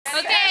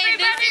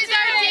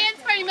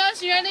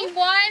Ready?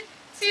 1,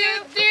 2,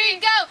 3,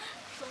 go!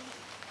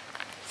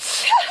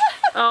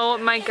 Oh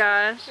my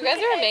gosh. You guys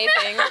are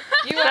amazing.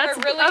 That's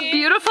a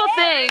beautiful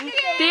thing.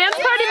 Dance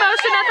party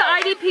motion at the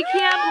IDP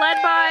camp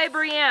led by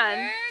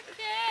Brienne.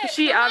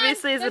 She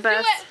obviously is the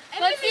best.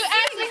 Let's do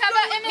Ashley. How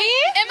about Emily?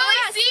 Emily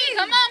C.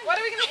 Come on. What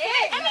are we going to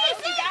pick? Emily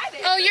C.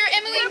 Oh, you're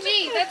Emily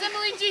G. That's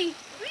Emily G.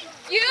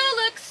 You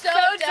look so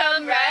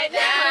dumb right now.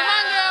 Come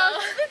on,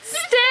 girl.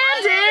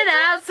 Standing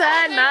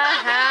outside my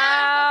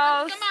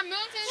house, Come on, move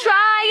to the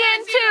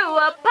trying to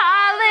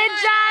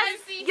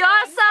apologize.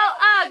 You're so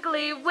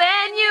ugly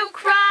when you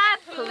cry.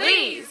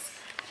 Please,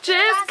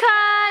 just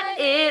cut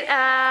it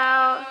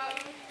out.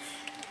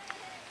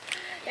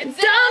 And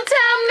don't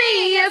tell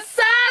me you're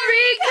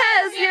sorry,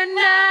 'cause you're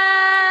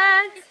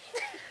not.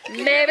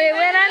 Maybe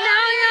when I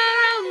know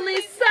you're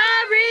only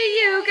sorry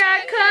you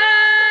got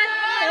caught.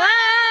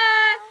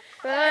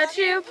 But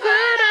you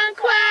put on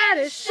quite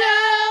a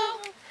show.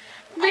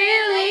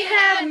 Really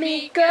had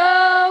me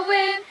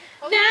going.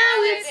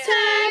 Now it's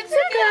time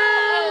to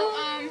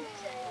go.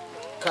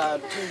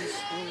 God, please.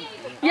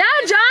 Yeah,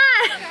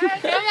 John!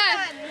 Come on.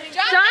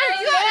 John, John?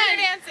 you are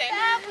dancing.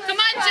 Come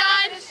on,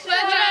 John.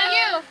 John,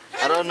 you.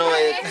 I don't know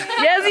it.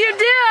 Yes, you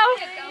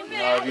do.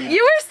 No, really.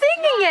 You were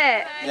singing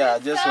it. Yeah,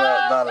 just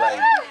not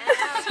like.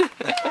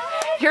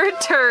 You're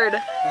a turd.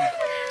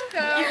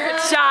 You're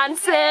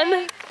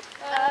Johnson.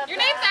 Your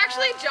name's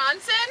actually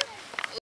Johnson?